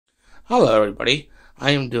Hello everybody,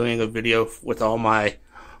 I am doing a video with all my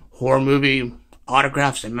horror movie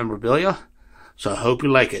autographs and memorabilia, so I hope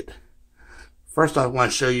you like it. First I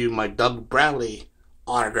want to show you my Doug Bradley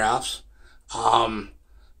autographs.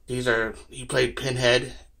 He played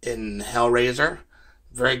Pinhead in Hellraiser.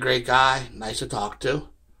 Very great guy, nice to talk to.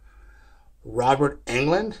 Robert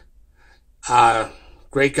Englund,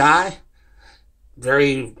 great guy,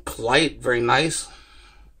 very polite, very nice.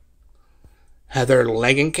 Heather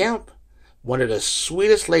Langenkamp, one of the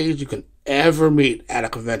sweetest ladies you can ever meet at a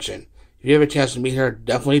convention. If you have a chance to meet her,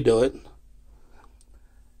 definitely do it.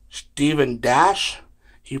 Stephen Dash,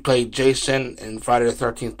 he played Jason in Friday the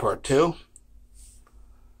 13th Part 2.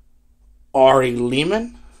 Ari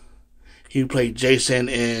Lehman, he played Jason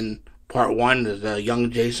in Part 1 as a young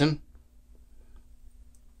Jason.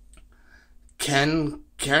 Ken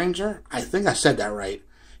Carringer, I think I said that right.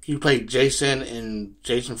 He played Jason in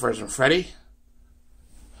Jason vs. Freddy.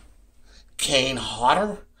 Kane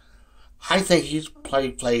Hodder, I think he's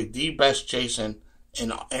played the best Jason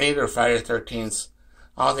in any of the Friday the 13th.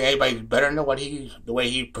 I don't think anybody's better than the way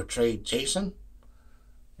he portrayed Jason.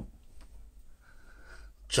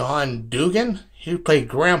 John Dugan, he played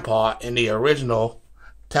Grandpa in the original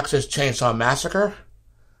Texas Chainsaw Massacre.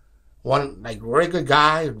 One very good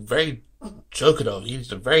guy, very jokative.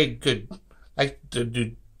 He's a very good, like to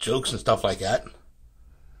do jokes and stuff like that.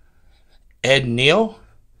 Ed Neal,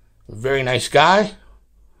 very nice guy.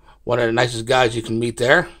 One of the nicest guys you can meet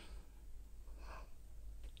there.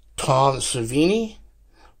 Tom Savini,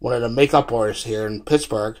 one of the makeup artists here in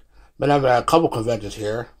Pittsburgh. Been having a couple conventions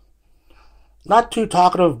here. Not too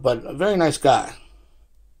talkative, but a very nice guy.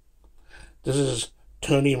 This is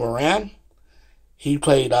Tony Moran. He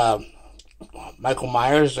played Michael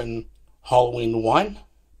Myers in Halloween 1.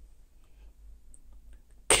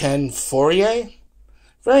 Ken Fourier,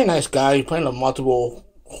 very nice guy. He played in multiple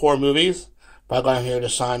horror movies. But I got him here to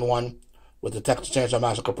sign one with the Texas Chainsaw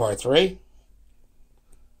Massacre Part 3.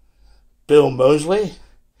 Bill Moseley,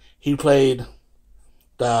 he played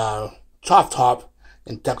the Chop Top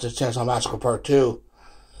in Texas Chainsaw Massacre Part 2.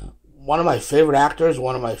 One of my favorite actors,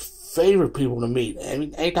 one of my favorite people to meet.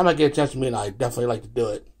 Anytime I get a chance to meet him, I definitely like to do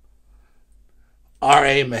it.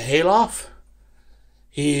 R.A. Mihailoff,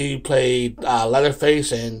 he played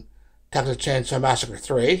Leatherface in Texas Chainsaw Massacre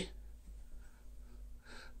 3.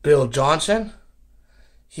 Bill Johnson,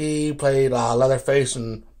 he played Leatherface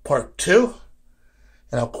in Part 2.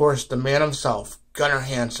 And of course, the man himself, Gunnar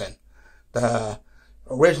Hansen, the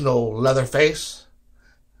original Leatherface.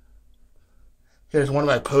 Here's one of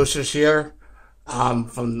my posters here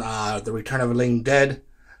from The Return of the Living Dead,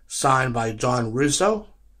 signed by John Russo.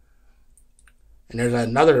 And there's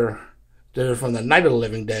another, from the Night of the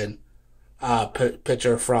Living Dead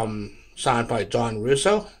picture signed by John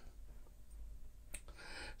Russo.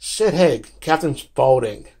 Sid Haig, Captain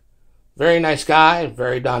Spaulding. Very nice guy,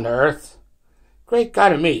 very down to earth. Great guy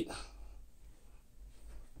to meet.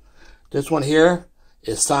 This one here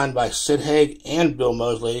is signed by Sid Haig and Bill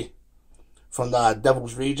Moseley from the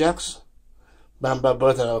Devil's Rejects. Been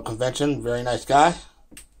both at a convention, very nice guy.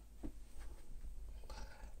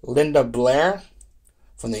 Linda Blair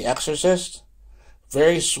from The Exorcist.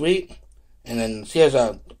 Very sweet. And then she has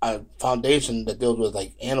a foundation that deals with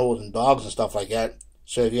like animals and dogs and stuff like that.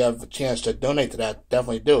 So if you have a chance to donate to that,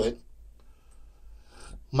 definitely do it.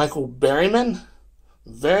 Michael Berryman,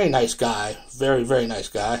 very nice guy. Very, very nice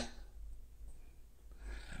guy.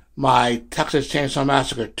 My Texas Chainsaw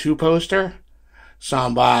Massacre 2 poster,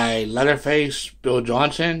 signed by Leatherface, Bill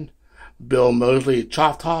Johnson, Bill Moseley,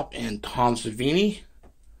 Chop Top, and Tom Savini.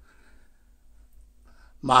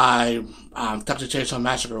 My Texas Chainsaw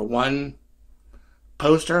Massacre 1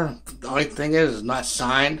 poster, the only thing is it's not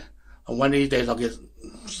signed. One of these days I'll get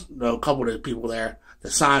a couple of the people there to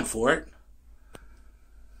sign for it.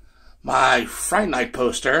 My Fright Night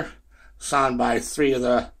poster, signed by 3 of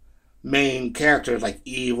the main characters like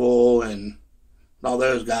Evil and all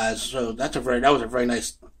those guys. So that was a very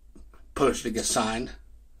nice poster to get signed.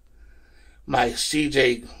 My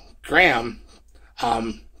CJ Graham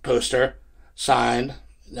poster, signed.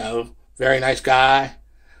 Very nice guy.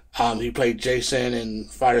 He played Jason in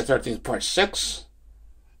Friday the 13th Part 6.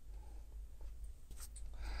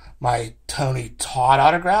 My Tony Todd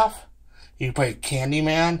autograph. He played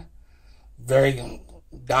Candyman. Very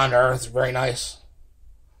down to earth, very nice.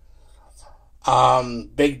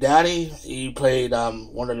 Big Daddy, he played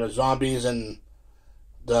one of the zombies in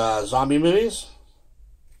the zombie movies.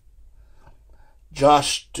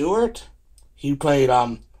 Josh Stewart, he played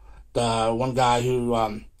the one guy who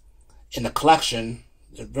in the collection,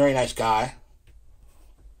 a very nice guy.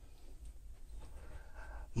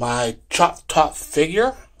 My Chop Top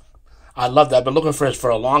figure, I love that. I've been looking for this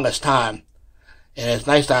for the longest time. And it's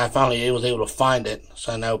nice that I finally was able to find it.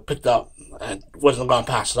 So I now picked up and wasn't going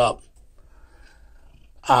to pass it up.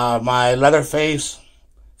 My Leatherface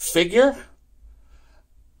figure.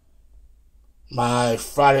 My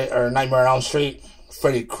Nightmare on Elm Street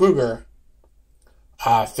Freddy Krueger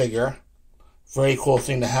figure. Very cool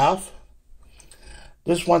thing to have.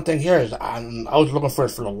 This one thing here is, I was looking for it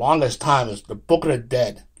for the longest time, is the Book of the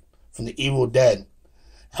Dead from the Evil Dead.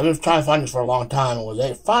 I've been trying to find this for a long time and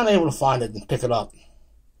was finally able to find it and pick it up.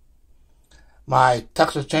 My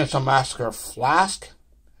Texas Chainsaw Massacre flask.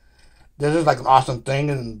 This is like an awesome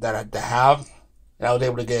thing that I had to have, and I was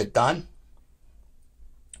able to get it done.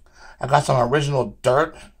 I got some original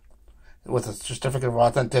dirt with a certificate of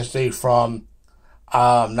authenticity from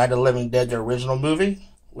Night of the Living Dead, the original movie.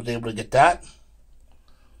 Was able to get that.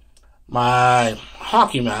 My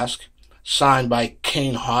hockey mask, signed by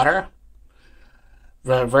Kane Hodder.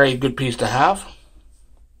 Very, very good piece to have.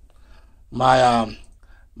 My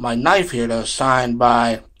knife here, though, signed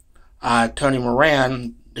by Tony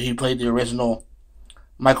Moran. He played the original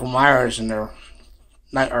Michael Myers in their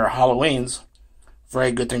Halloween's.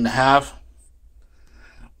 Very good thing to have.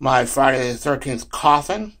 My Friday the 13th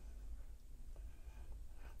coffin.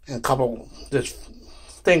 And a couple just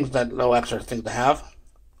things, that little extra things to have.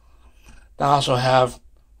 I also have a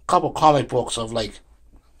couple comic books of like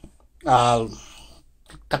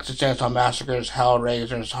Texas Chainsaw Massacres,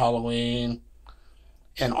 Hellraisers, Halloween,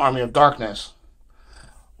 and Army of Darkness.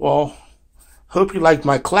 Well, hope you liked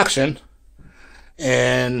my collection,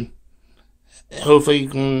 and hopefully you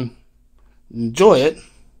can enjoy it.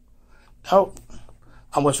 Oh,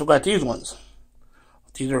 I almost forgot these ones.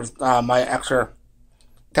 These are my extra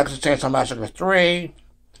Texas Chainsaw Massacre 3,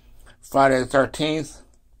 Friday the 13th,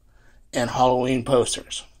 and Halloween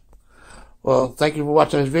posters. Well, thank you for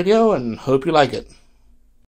watching this video, and hope you like it.